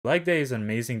Leg day is an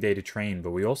amazing day to train, but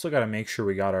we also got to make sure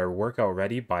we got our workout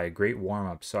ready by a great warm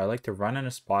up. So I like to run in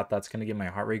a spot that's going to get my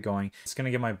heart rate going. It's going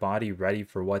to get my body ready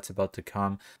for what's about to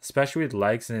come, especially with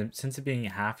legs. And since it being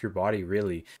half your body,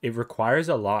 really, it requires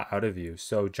a lot out of you.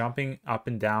 So jumping up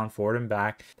and down, forward and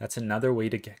back, that's another way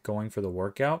to get going for the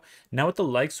workout. Now with the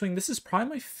leg swing, this is probably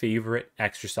my favorite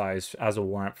exercise as a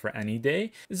warm up for any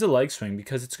day. This is a leg swing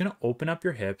because it's going to open up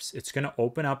your hips. It's going to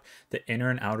open up the inner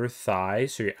and outer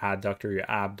thighs, so your adductor, your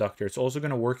abductor. It's also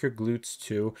going to work your glutes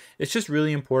too. It's just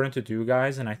really important to do,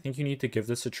 guys, and I think you need to give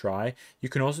this a try. You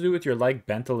can also do it with your leg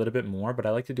bent a little bit more, but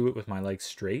I like to do it with my leg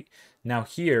straight. Now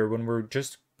here, when we're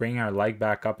just bringing our leg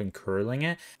back up and curling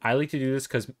it, I like to do this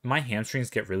because my hamstrings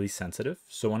get really sensitive.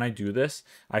 So when I do this,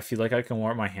 I feel like I can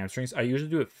warm up my hamstrings. I usually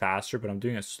do it faster, but I'm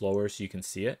doing it slower so you can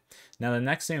see it. Now the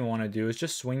next thing I want to do is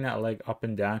just swing that leg up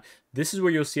and down. This is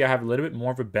where you'll see I have a little bit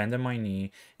more of a bend in my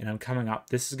knee and I'm coming up.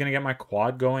 This is going to get my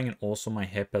quad going and also my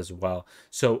hip as well.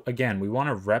 So again, we want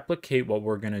to replicate what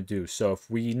we're going to do. So if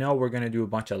we know we're going to do a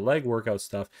bunch of leg workout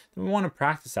stuff, then we want to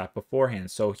practice that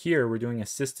beforehand. So here we're doing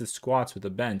assisted squats with a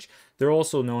bench. They're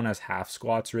also known as half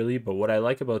squats really, but what I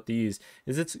like about these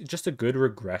is it's just a good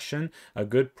regression, a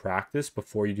good practice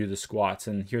before you do the squats.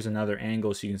 And here's another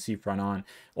angle so you can see front on.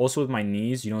 Also with my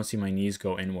knees, you don't see my knees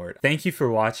go inward. Thank you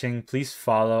for watching. Please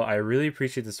follow. I really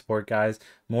appreciate the support, guys.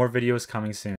 More videos coming soon.